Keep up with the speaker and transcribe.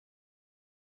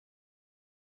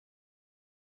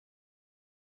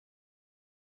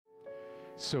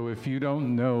So if you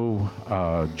don't know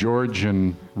George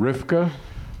and Rivka,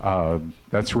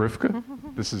 that's Rivka.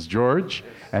 This is George.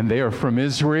 And they are from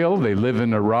Israel. They live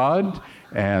in Arad.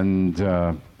 And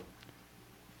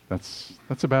that's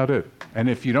about it. And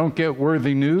if you don't get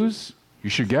Worthy News,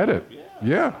 you should get it.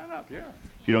 Yeah. Sign up.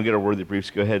 If you don't get our Worthy Briefs,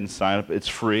 go ahead and sign up. It's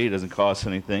free. It doesn't cost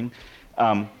anything.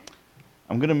 I'm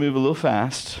going to move a little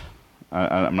fast.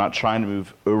 I'm not trying to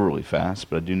move overly fast,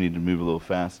 but I do need to move a little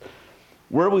fast.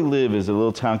 Where we live is a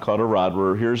little town called Arad.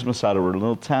 Here's Masada. We're a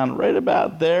little town right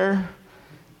about there.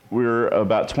 We're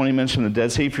about 20 minutes from the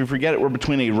Dead Sea. If you forget it, we're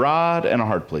between a rod and a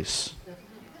hard place.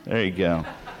 There you go.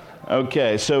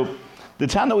 Okay, so the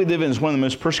town that we live in is one of the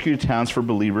most persecuted towns for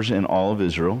believers in all of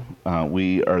Israel.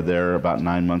 We are there about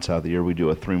 9 months out of the year. We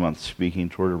do a 3-month speaking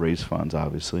tour to raise funds,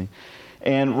 obviously.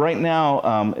 And right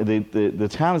now, the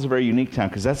town is a very unique town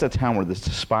because that's a town where the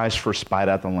spies first spied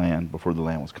out the land before the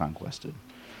land was conquered.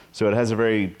 So it has a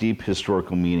very deep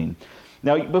historical meaning.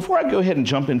 Now, before I go ahead and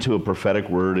jump into a prophetic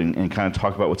word and kind of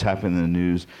talk about what's happening in the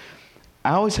news,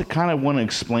 I always kind of want to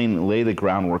explain and lay the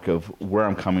groundwork of where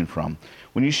I'm coming from.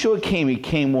 When Yeshua came, he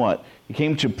came what? He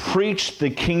came to preach the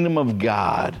kingdom of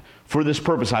God. For this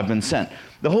purpose I've been sent.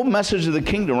 The whole message of the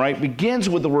kingdom, right, begins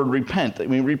with the word repent. I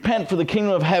mean, repent, for the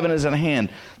kingdom of heaven is at hand.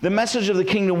 The message of the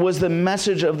kingdom was the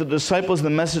message of the disciples, the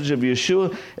message of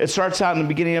Yeshua. It starts out in the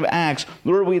beginning of Acts.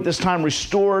 Lord, we at this time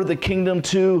restore the kingdom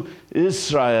to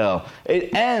Israel.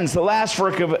 It ends, the last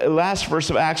verse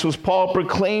of Acts was Paul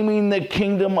proclaiming the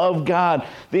kingdom of God.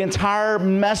 The entire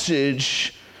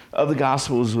message of the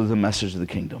gospel was the message of the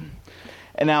kingdom.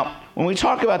 And now, when we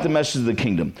talk about the message of the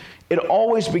kingdom, it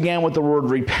always began with the word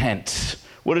repent.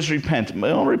 What is repent?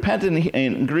 Well, repent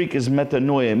in Greek is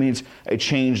metanoia. It means a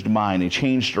changed mind, a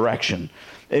changed direction.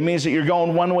 It means that you're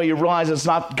going one way, you realize it's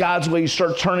not God's way, you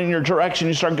start turning your direction,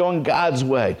 you start going God's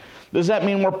way. Does that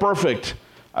mean we're perfect?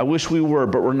 I wish we were,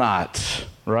 but we're not,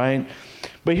 right?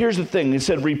 But here's the thing. It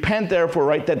said, repent therefore,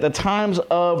 right, that the times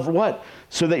of what?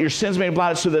 So that your sins may be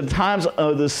blotted, so that the times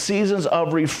of the seasons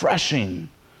of refreshing.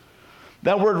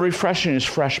 That word refreshing is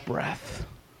fresh breath.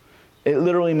 It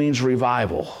literally means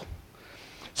revival.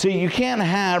 See, you can't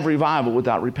have revival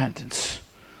without repentance.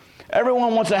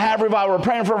 Everyone wants to have revival. We're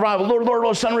praying for revival. Lord, Lord,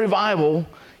 Lord, send revival.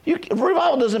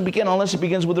 Revival doesn't begin unless it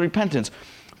begins with repentance.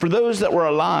 For those that were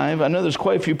alive, I know there's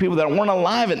quite a few people that weren't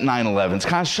alive at 9/11. It's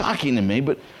kind of shocking to me,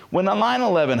 but when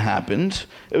 9/11 happened,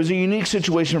 it was a unique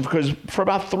situation because for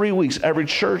about 3 weeks, every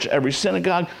church, every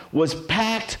synagogue was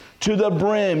packed to the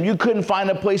brim. You couldn't find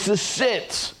a place to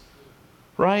sit,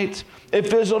 right? It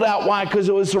fizzled out. Why? Because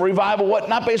it was a revival. What?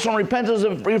 Not based on repentance,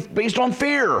 it was based on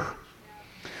fear.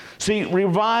 See,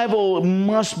 revival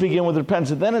must begin with repentance.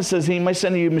 And then it says, he might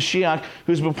send you Mashiach,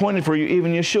 who's appointed for you,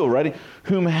 even Yeshua, right?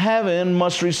 Whom heaven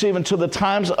must receive until the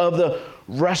times of the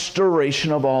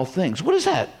restoration of all things. What is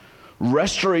that?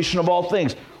 Restoration of all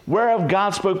things. Whereof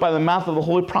God spoke by the mouth of the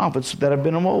holy prophets that have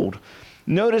been of old.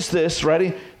 Notice this,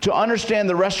 ready? To understand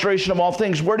the restoration of all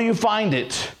things, where do you find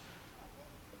it?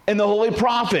 In the holy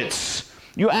prophets.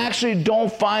 You actually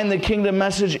don't find the kingdom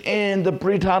message in the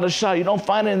Brit Hadashah. You don't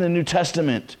find it in the New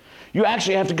Testament. You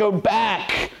actually have to go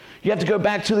back. You have to go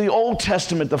back to the Old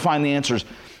Testament to find the answers.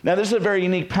 Now, this is a very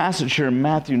unique passage here in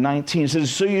Matthew 19. It says,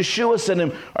 so Yeshua said to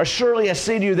him, surely I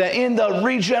say to you that in the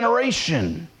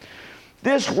regeneration.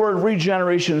 This word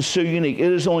regeneration is so unique.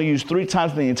 It is only used 3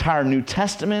 times in the entire New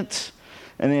Testament.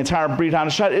 And the entire Brit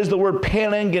Hadashah is the word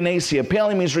palingenesia.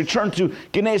 Palin means return to.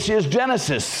 Genesia is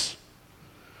Genesis.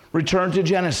 Return to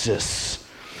Genesis.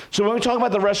 So when we talk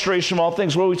about the restoration of all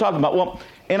things, what are we talking about? Well,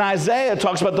 in Isaiah, it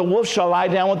talks about the wolf shall lie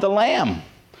down with the lamb.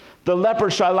 The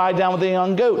leopard shall lie down with the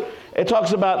young goat. It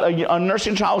talks about a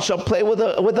nursing child shall play with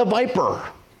a viper.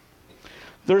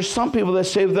 There's some people that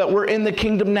say that we're in the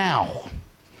kingdom now.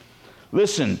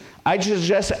 Listen, I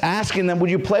just asking them, would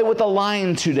you play with the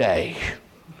lion today?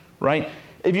 Right?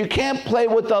 If you can't play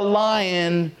with the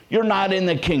lion, you're not in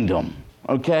the kingdom,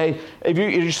 okay? If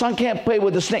your son can't play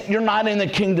with the snake, you're not in the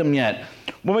kingdom yet.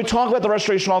 When we talk about the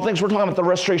restoration of all things, we're talking about the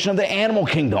restoration of the animal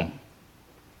kingdom.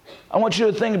 I want you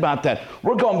to think about that.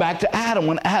 We're going back to Adam.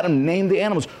 When Adam named the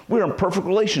animals, we were in perfect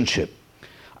relationship.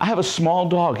 I have a small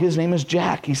dog. His name is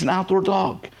Jack. He's an outdoor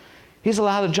dog. He's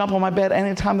allowed to jump on my bed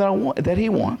anytime that he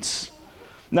wants.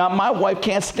 Now, my wife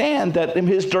can't stand that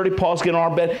his dirty paws get on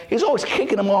our bed. He's always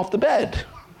kicking him off the bed.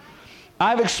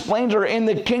 I've explained to her in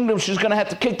the kingdom she's going to have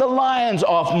to kick the lions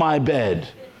off my bed.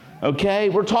 Okay?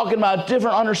 We're talking about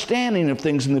different understanding of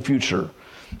things in the future.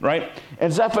 Right?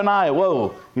 And Zephaniah,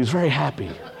 whoa, he's very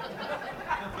happy.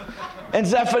 And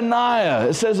Zephaniah,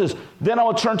 it says this, then I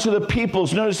will turn to the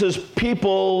peoples. Notice this,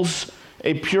 peoples,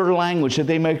 a pure language, that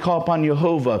they may call upon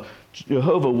Jehovah.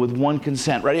 Jehovah with one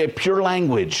consent, right? A pure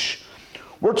language.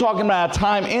 We're talking about a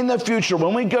time in the future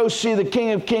when we go see the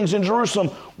King of Kings in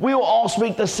Jerusalem, we will all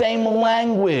speak the same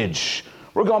language.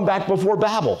 We're going back before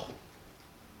Babel.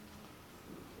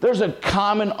 There's a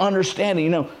common understanding.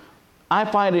 You know, I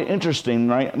find it interesting,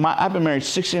 right? I've been married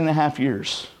 16 and a half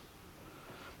years.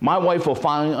 My wife will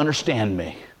finally understand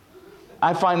me.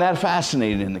 I find that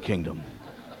fascinating in the kingdom.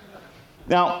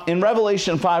 Now, in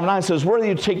Revelation 5:9 it says, "Worthy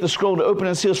you take the scroll to open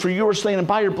its seals, for you were slain, and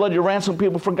by your blood you ransomed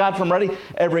people for God from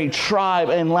every tribe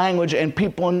and language and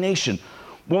people and nation."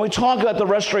 When we talk about the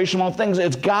restoration of all things,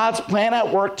 it's God's plan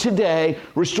at work today,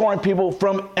 restoring people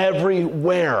from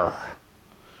everywhere,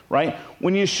 right?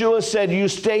 When Yeshua said, you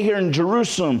stay here in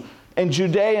Jerusalem and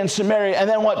Judea and Samaria, and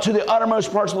then what? To the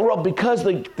uttermost parts of the world, because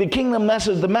the kingdom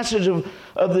message, the message of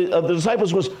the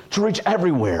disciples was to reach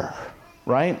everywhere,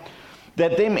 right?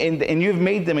 That and you've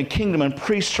made them a kingdom and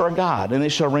priests to our God, and they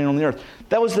shall reign on the earth.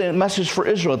 That was the message for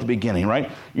Israel at the beginning, right?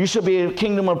 You shall be a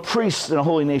kingdom of priests and a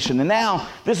holy nation. And now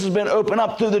this has been opened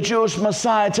up through the Jewish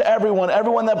Messiah to everyone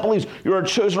that believes. You are a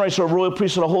chosen race, a royal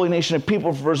priesthood, a holy nation, and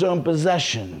people for his own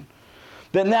possession.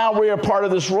 That now we are part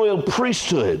of this royal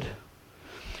priesthood.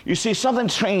 You see, something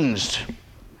changed.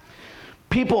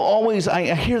 People always,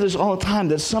 I hear this all the time,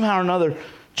 that somehow or another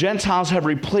Gentiles have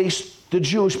replaced the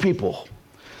Jewish people.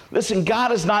 Listen,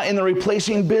 God is not in the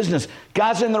replacing business.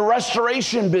 God's in the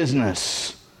restoration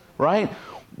business, right?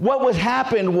 What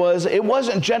happened was, it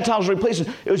wasn't Gentiles replacing,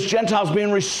 it was Gentiles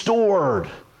being restored.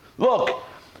 Look,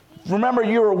 remember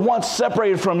you were once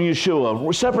separated from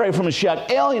Yeshua, separated from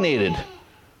Mashiach, alienated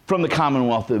from the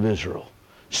commonwealth of Israel.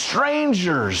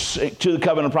 Strangers to the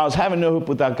covenant of promise, having no hope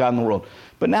without God in the world.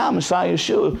 But now, Messiah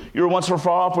Yeshua, you were once far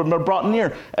off, but brought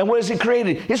near. And what has he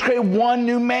created? He's created one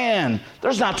new man.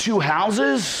 There's not two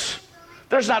houses.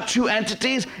 There's not two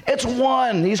entities. It's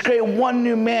one. He's created one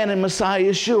new man in Messiah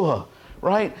Yeshua,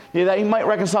 right? Yeah, that he might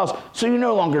reconcile us. So you're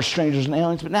no longer strangers and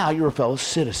aliens, but now you're fellow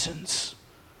citizens,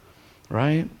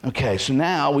 right? Okay, so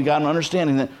now we got an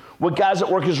understanding that what God's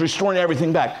at work is restoring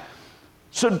everything back.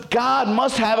 So God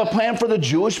must have a plan for the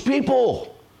Jewish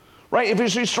people, right? If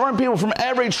he's restoring people from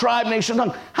every tribe, nation,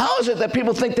 tongue, how is it that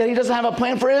people think that he doesn't have a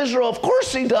plan for Israel? Of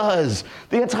course he does.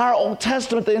 The entire Old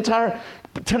Testament, the entire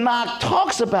Tanakh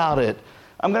talks about it.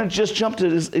 I'm going to just jump to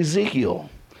Ezekiel.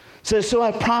 It says, so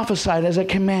I prophesied as I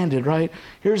commanded, right?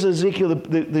 Here's Ezekiel,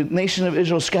 the nation of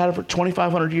Israel scattered for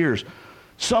 2,500 years.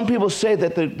 Some people say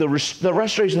that the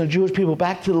restoration of the Jewish people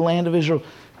back to the land of Israel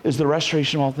is the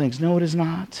restoration of all things. No, it is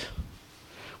not.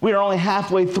 We are only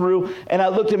halfway through, and I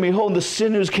looked and behold, the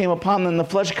sinews came upon them, the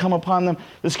flesh come upon them,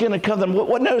 the skin had covered them.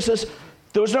 What notice this?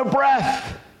 There was no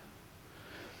breath,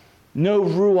 no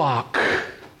ruach.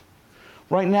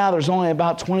 Right now, there's only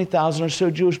about 20,000 or so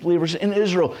Jewish believers in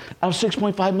Israel out of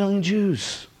 6.5 million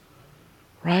Jews,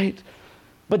 right?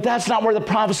 But that's not where the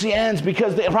prophecy ends,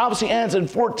 because the prophecy ends in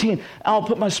 14. I'll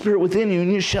put my spirit within you,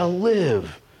 and you shall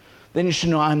live. Then you shall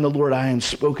know I am the Lord, I am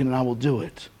spoken, and I will do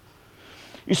it.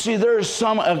 You see, there is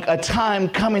a time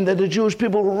coming that the Jewish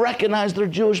people will recognize their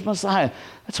Jewish Messiah.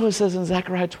 That's what it says in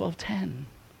Zechariah 12:10.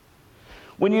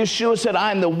 When Yeshua said,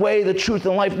 I am the way, the truth,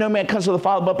 and life, no man comes to the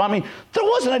Father but by me, there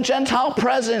wasn't a Gentile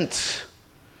present.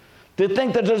 To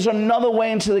think that there's another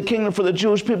way into the kingdom for the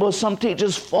Jewish people, as some teach,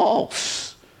 is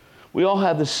false. We all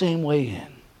have the same way in.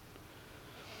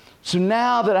 So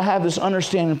now that I have this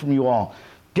understanding from you all,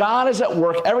 God is at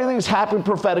work. Everything that's happening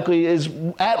prophetically is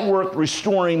at work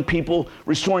restoring people,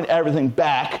 restoring everything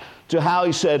back to how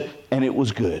he said, and it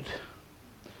was good.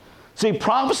 See,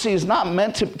 prophecy is not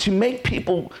meant to make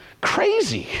people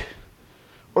crazy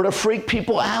or to freak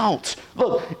people out.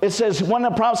 Look, it says, when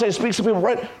the prophecy speaks to people,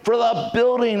 right, for the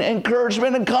building,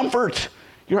 encouragement, and comfort.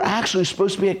 You're actually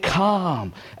supposed to be at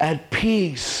calm, at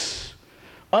peace,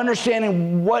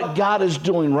 understanding what God is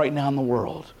doing right now in the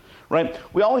world. Right?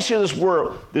 We always hear this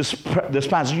word, this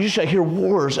passage. You shall hear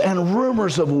wars and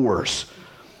rumors of wars.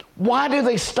 Why do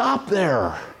they stop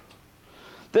there?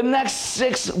 The next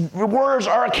 6 words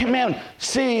are a command.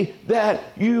 See that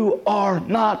you are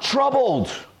not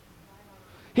troubled.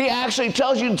 He actually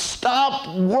tells you to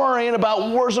stop worrying about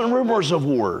wars and rumors of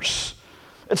wars.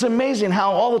 It's amazing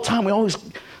how all the time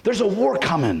there's a war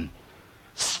coming.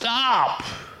 Stop.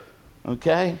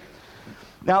 Okay?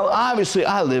 Now, obviously,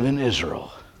 I live in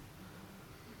Israel.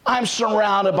 I'm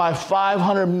surrounded by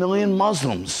 500 million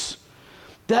Muslims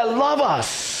that love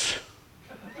us.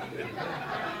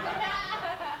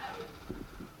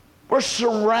 We're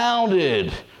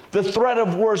surrounded. The threat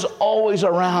of war is always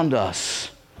around us.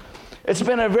 It's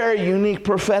been a very unique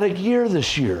prophetic year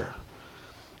this year.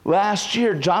 Last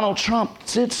year, Donald Trump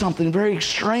did something very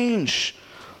strange.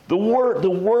 The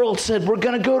world said, we're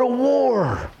going to go to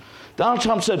war. Donald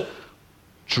Trump said,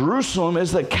 Jerusalem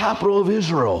is the capital of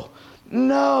Israel.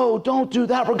 No, don't do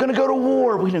that. We're going to go to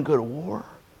war. We didn't go to war,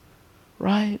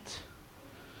 right?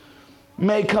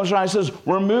 May comes around and says,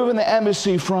 we're moving the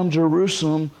embassy from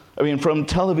Tel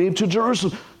Aviv to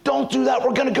Jerusalem. Don't do that.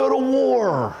 We're going to go to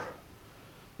war.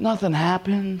 Nothing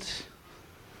happened.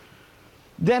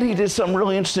 Then he did something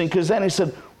really interesting, because then he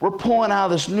said, we're pulling out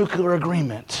of this nuclear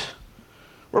agreement.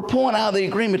 We're pulling out of the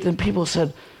agreement. And people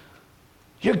said,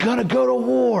 you're going to go to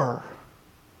war.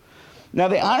 Now,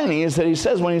 the irony is that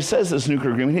when he says this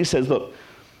nuclear agreement, he says, look,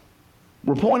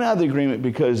 we're pulling out of the agreement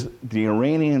because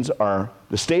the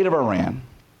state of Iran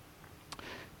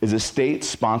is a state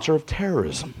sponsor of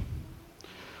terrorism.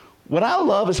 What I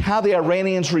love is how the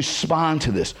Iranians respond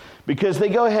to this, because they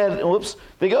go ahead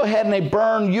and they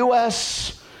burn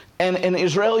U.S. and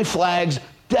Israeli flags,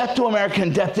 death to America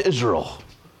and death to Israel.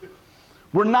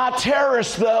 We're not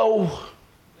terrorists, though.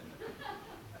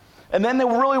 And then they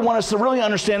really want us to really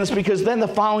understand this, because then the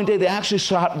following day they actually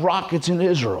shot rockets into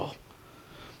Israel.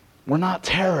 We're not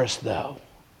terrorists, though.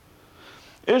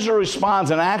 Israel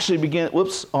responds and actually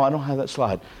I don't have that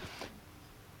slide.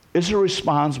 Israel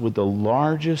responds with the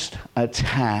largest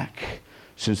attack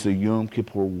since the Yom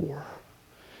Kippur War.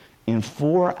 In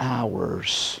 4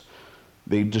 hours,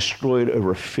 they destroyed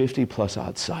over 50 plus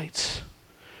odd sites.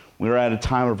 We were at a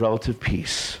time of relative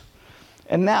peace.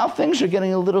 And now things are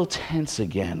getting a little tense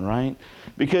again, right?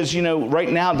 Because,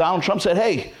 right now Donald Trump said,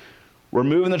 hey, we're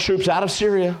moving the troops out of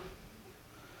Syria.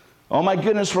 Oh my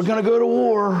goodness, we're going to go to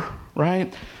war,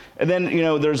 right? And then,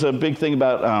 there's a big thing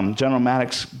about General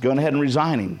Maddox going ahead and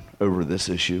resigning over this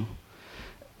issue.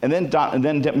 And then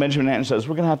Benjamin Netanyahu says,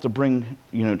 we're going to have to bring,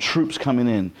 troops coming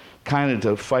in kind of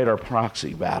to fight our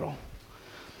proxy battle.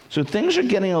 So things are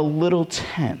getting a little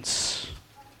tense.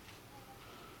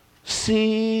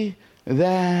 See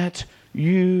that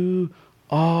you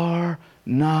are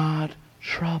not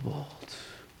troubled.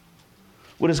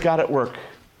 What is God at work?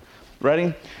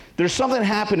 Ready? There's something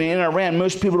happening in Iran.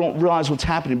 Most people don't realize what's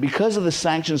happening. Because of the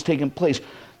sanctions taking place,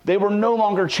 they were no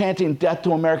longer chanting death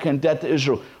to America and death to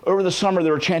Israel. Over the summer, they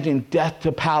were chanting death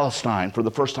to Palestine for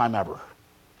the first time ever.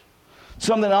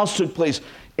 Something else took place.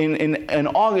 In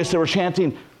August, they were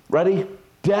chanting, ready?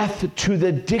 Death to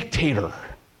the dictator.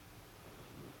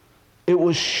 It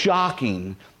was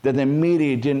shocking that the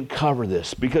media didn't cover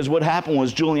this, because what happened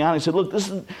was Giuliani said, look, this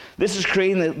is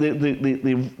creating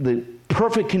the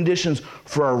perfect conditions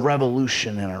for a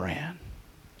revolution in Iran.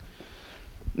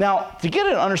 Now, to get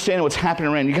an understanding of what's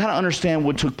happening in Iran, you got to understand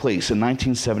what took place in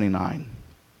 1979.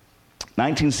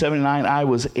 1979, I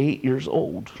was 8 years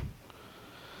old.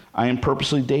 I am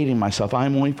purposely dating myself. I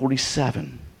am only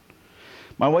 47.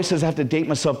 My wife says I have to date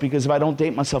myself because if I don't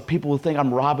date myself, people will think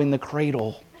I'm robbing the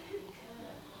cradle.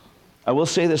 I will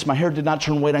say this, my hair did not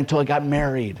turn white until I got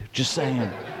married. Just saying.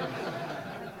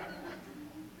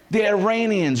 The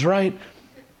Iranians, right?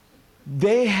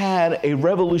 They had a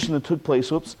revolution that took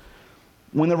place.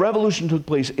 When the revolution took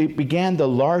place, it began the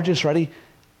largest,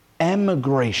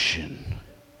 emigration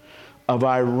of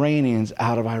Iranians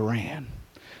out of Iran.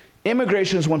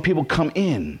 Immigration is when people come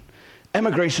in.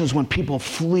 Emigration is when people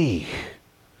flee.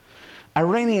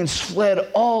 Iranians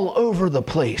fled all over the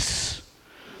place.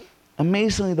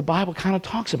 Amazingly, the Bible kind of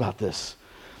talks about this.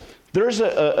 There's in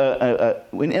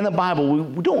the Bible,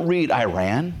 we don't read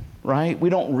Iran, right? We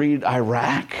don't read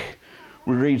Iraq.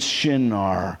 We read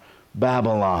Shinar,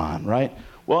 Babylon, right?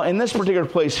 Well, in this particular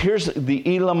place, here's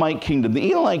the Elamite kingdom.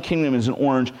 The Elamite kingdom is in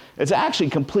orange. It's actually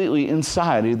completely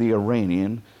inside of the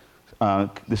Iranian,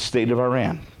 the state of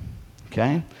Iran,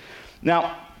 okay?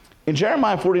 Now, in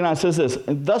Jeremiah 49 it says this,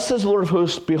 thus says the Lord of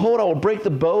hosts, behold, I will break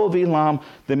the bow of Elam,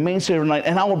 the mainstay of the night,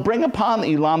 and I will bring upon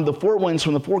Elam the four winds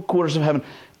from the four quarters of heaven,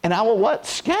 and I will what?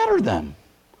 Scatter them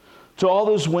to all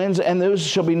those winds, and those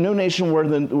shall be no nation where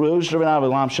those driven out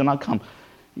of Elam shall not come.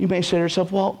 You may say to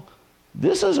yourself, well,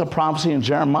 this is a prophecy in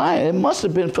Jeremiah. It must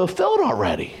have been fulfilled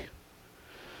already.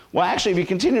 Well, actually, if you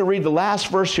continue to read the last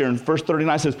verse here in verse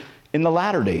 39, it says, in the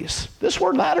latter days. This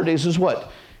word latter days is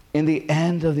what? In the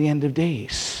end of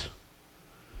days.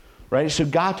 Right? So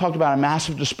God talked about a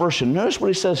massive dispersion. Notice what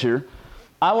he says here.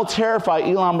 I will terrify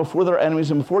Elam before their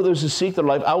enemies and before those who seek their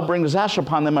life. I will bring disaster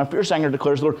upon them. My fierce anger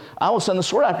declares the Lord. I will send the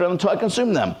sword after them until I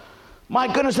consume them. My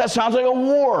goodness, that sounds like a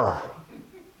war.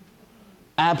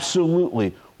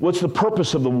 Absolutely. What's the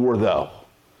purpose of the war, though?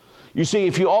 You see,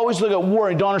 if you always look at war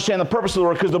and don't understand the purpose of the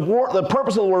war, because the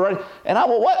purpose of the war, right? And I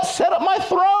will what? Set up my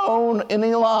throne in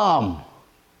Elam.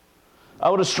 I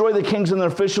will destroy the kings and their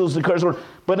officials, declares the Lord.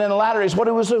 But in the latter days, what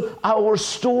it was, I will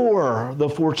restore the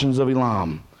fortunes of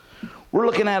Elam. We're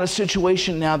looking at a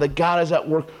situation now that God is at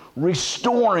work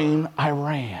restoring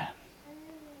Iran.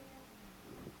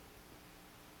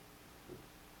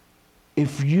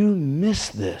 if you miss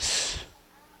this,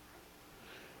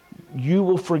 you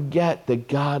will forget that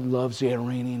God loves the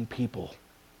Iranian people.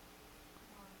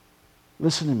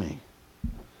 Listen to me.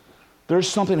 There's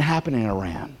something happening in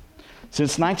Iran.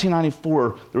 Since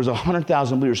 1994, there was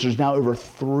 100,000 believers. There's now over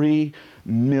 3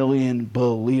 million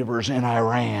believers in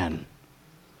Iran.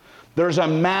 There's a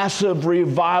massive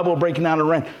revival breaking out in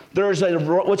Iran. There's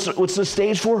what's the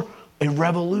stage for? A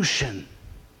revolution.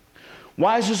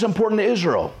 Why is this important to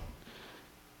Israel?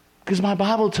 Because my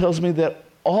Bible tells me that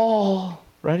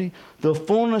the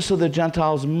fullness of the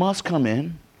Gentiles must come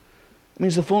in. It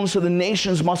means the fullness of the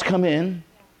nations must come in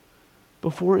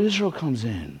before Israel comes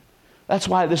in. That's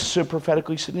why this is so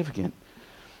prophetically significant.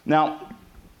 Now,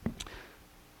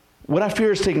 what I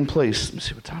fear is taking place. Let me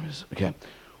see what time it is. Okay.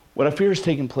 What I fear is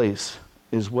taking place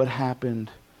is what happened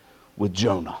with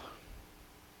Jonah.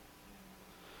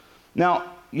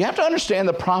 Now, you have to understand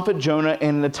the prophet Jonah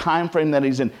and the time frame that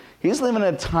he's in. He's living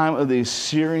at a time of the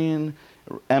Assyrian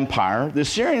Empire. The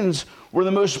Assyrians were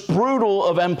the most brutal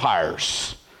of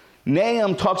empires.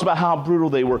 Nahum talks about how brutal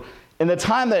they were. In the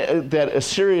time that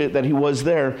Assyria, that he was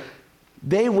there,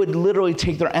 they would literally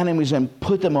take their enemies and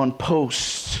put them on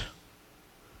posts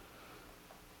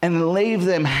and leave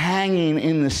them hanging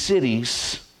in the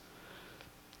cities.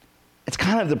 It's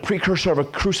kind of the precursor of a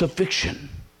crucifixion.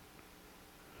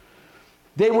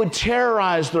 They would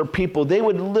terrorize their people. They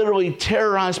would literally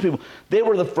terrorize people. They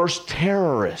were the first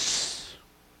terrorists.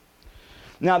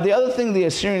 Now, the other thing the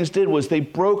Assyrians did was they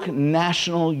broke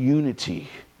national unity.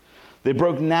 They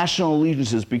broke national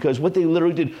allegiances, because what they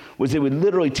literally did was they would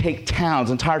literally take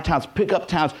towns, entire towns, pick up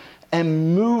towns,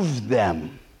 and move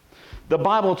them. The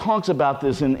Bible talks about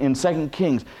this in 2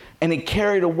 Kings, and it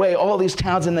carried away all these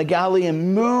towns in the Galilee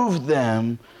and moved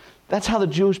them. That's how the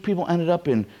Jewish people ended up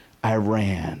in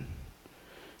Iran,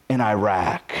 in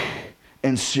Iraq,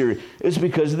 and Syria. It's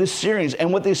because of the Syrians.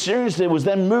 And what the Assyrians did was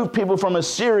then move people from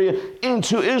Assyria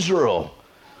into Israel.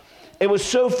 It was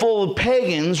so full of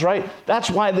pagans, right?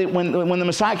 That's why when the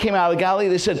Messiah came out of the Galilee,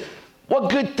 they said, what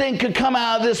good thing could come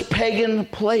out of this pagan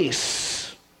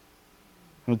place?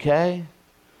 Okay?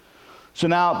 So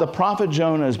now the prophet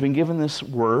Jonah has been given this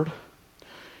word.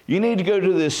 You need to go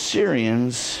to the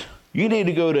Assyrians. You need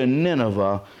to go to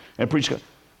Nineveh and preach.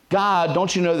 God,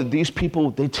 don't you know that these people,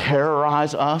 they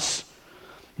terrorize us?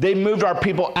 They moved our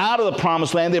people out of the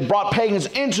promised land. They brought pagans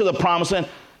into the promised land.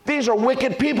 These are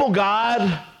wicked people,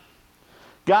 God.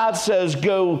 God says,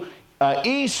 go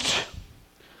east.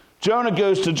 Jonah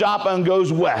goes to Joppa and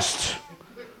goes west.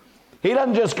 He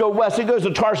doesn't just go west. He goes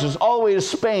to Tarsus, all the way to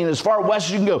Spain, as far west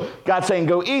as you can go. God's saying,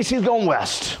 go east. He's going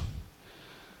west.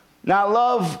 Now, I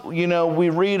love, we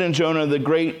read in Jonah the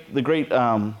great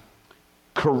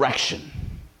correction.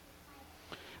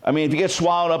 I mean, if you get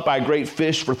swallowed up by a great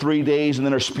fish for 3 days and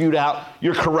then are spewed out,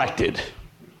 you're corrected.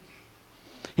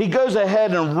 He goes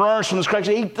ahead and runs from this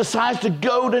correction. He decides to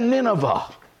go to Nineveh.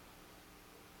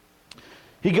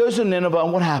 He goes to Nineveh,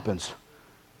 and what happens?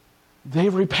 They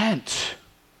repent.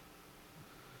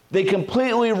 They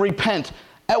completely repent.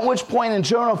 At which point in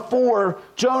Jonah 4,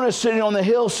 Jonah's sitting on the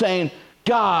hill saying,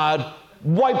 God,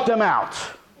 wipe them out.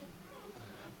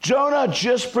 Jonah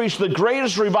just preached the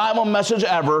greatest revival message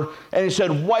ever, and he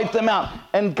said, wipe them out.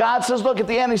 And God says, look, at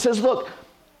the end, he says, look,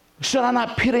 should I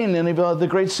not pity Nineveh, the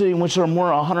great city in which there are more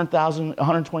than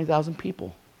 120,000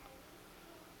 people?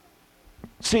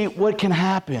 See, what can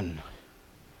happen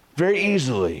very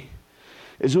easily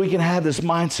is we can have this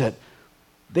mindset.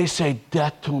 They say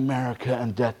death to America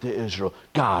and death to Israel.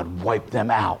 God, wipe them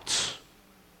out.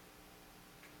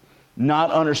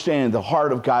 Not understanding the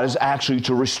heart of God is actually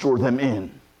to restore them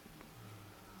in.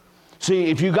 See,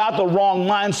 if you got the wrong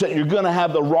mindset, you're going to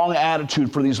have the wrong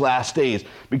attitude for these last days,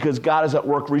 because God is at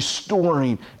work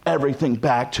restoring everything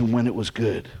back to when it was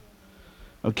good.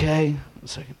 Okay? A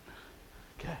second.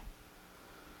 Okay.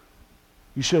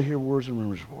 You shall hear wars and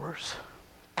rumors of wars.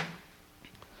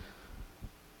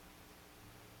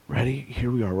 Ready? Here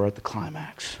we are. We're at the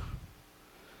climax.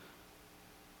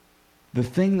 The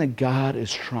thing that God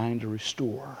is trying to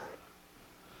restore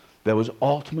that was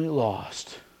ultimately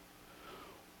lost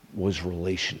was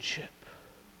relationship.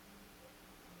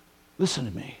 Listen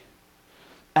to me.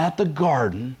 At the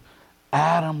garden,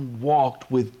 Adam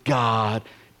walked with God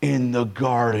in the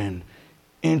garden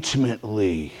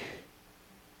intimately.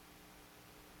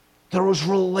 There was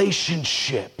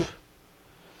relationship.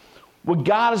 What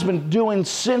God has been doing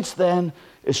since then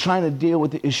is trying to deal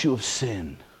with the issue of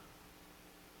sin.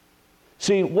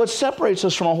 See, what separates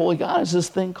us from a holy God is this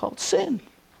thing called sin.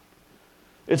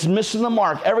 It's missing the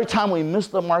mark. Every time we miss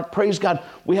the mark, praise God,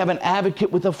 we have an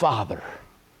advocate with the Father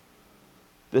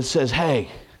that says, hey,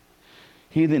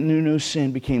 He that knew no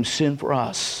sin became sin for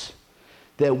us,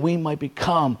 that we might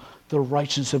become the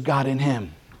righteousness of God in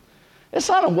him. It's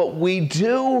not in what we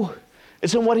do.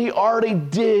 It's in what he already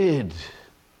did.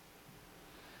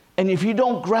 And if you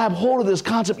don't grab hold of this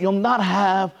concept, you'll not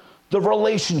have the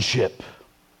relationship.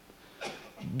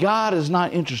 God is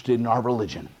not interested in our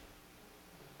religion.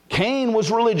 Cain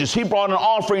was religious. He brought an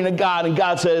offering to God, and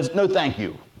God says, no, thank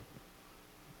you.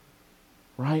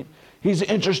 Right? He's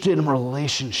interested in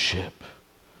relationship.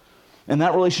 And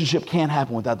that relationship can't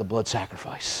happen without the blood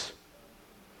sacrifice.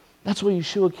 That's why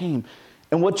Yeshua came.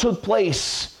 And what took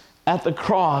place at the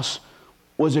cross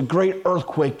was a great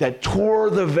earthquake that tore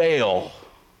the veil.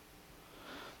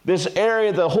 This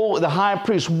area, the high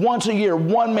priest, once a year,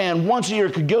 one man, once a year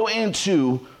could go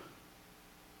into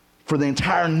for the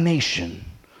entire nation,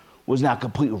 was now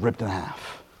completely ripped in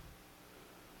half.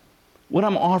 What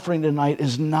I'm offering tonight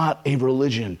is not a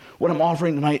religion. What I'm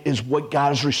offering tonight is what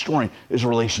God is restoring, is a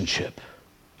relationship.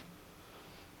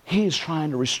 He is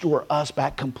trying to restore us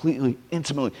back completely,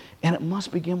 intimately. And it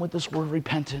must begin with this word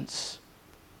repentance.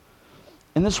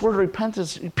 And this word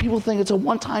repentance, people think it's a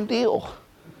one-time deal.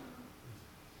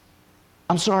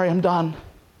 I'm sorry, I'm done.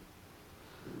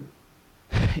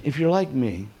 If you're like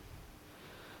me,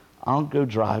 I'll go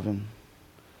driving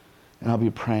and I'll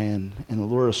be praying and the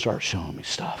Lord will start showing me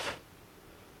stuff.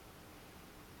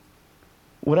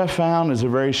 What I found is a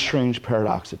very strange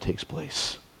paradox that takes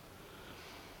place.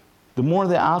 The more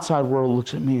the outside world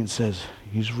looks at me and says,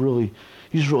 he's really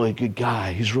a good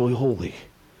guy, he's really holy.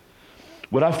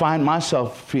 What I find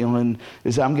myself feeling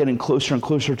is I'm getting closer and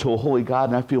closer to a holy God,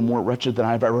 and I feel more wretched than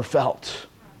I've ever felt.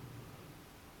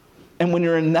 And when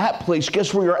you're in that place,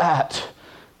 guess where you're at?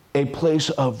 A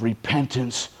place of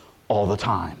repentance all the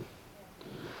time.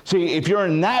 See, if you're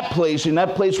in that place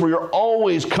where you're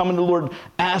always coming to the Lord,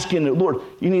 asking the Lord,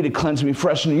 you need to cleanse me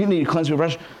fresh, and you need to cleanse me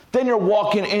fresh, then you're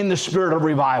walking in the spirit of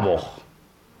revival.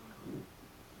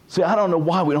 See, I don't know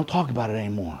why we don't talk about it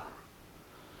anymore.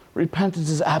 Repentance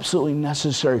is absolutely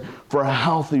necessary for a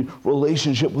healthy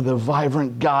relationship with a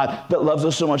vibrant God that loves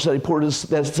us so much that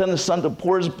that sent his son to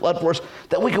pour his blood for us,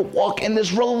 that we could walk in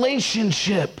this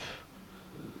relationship.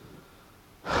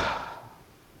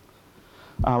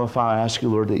 Abba, Father, I ask you,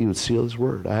 Lord, that you would seal his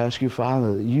word. I ask you,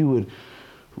 Father, that you would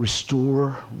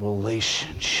restore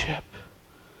relationship.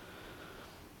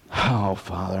 Oh,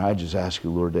 Father, I just ask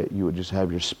you, Lord, that you would just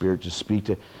have your spirit just speak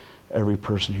to every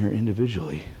person here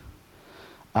individually.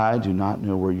 I do not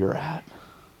know where you're at.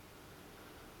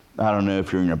 I don't know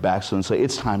if you're in your backslid and say,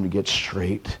 it's time to get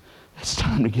straight. It's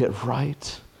time to get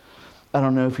right. I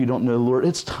don't know if you don't know, Lord,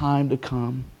 it's time to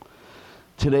come.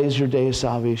 Today's your day of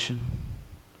salvation.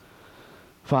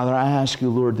 Father, I ask you,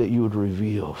 Lord, that you would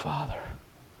reveal, Father,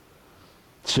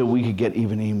 so we could get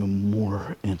even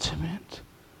more intimate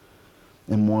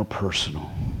and more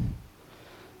personal,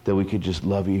 that we could just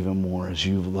love you even more as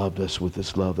you've loved us with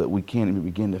this love that we can't even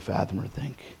begin to fathom or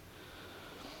think.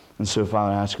 And so,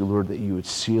 Father, I ask you, Lord, that you would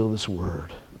seal this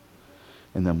word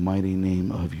in the mighty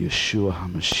name of Yeshua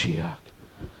HaMashiach.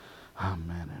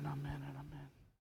 Amen and amen.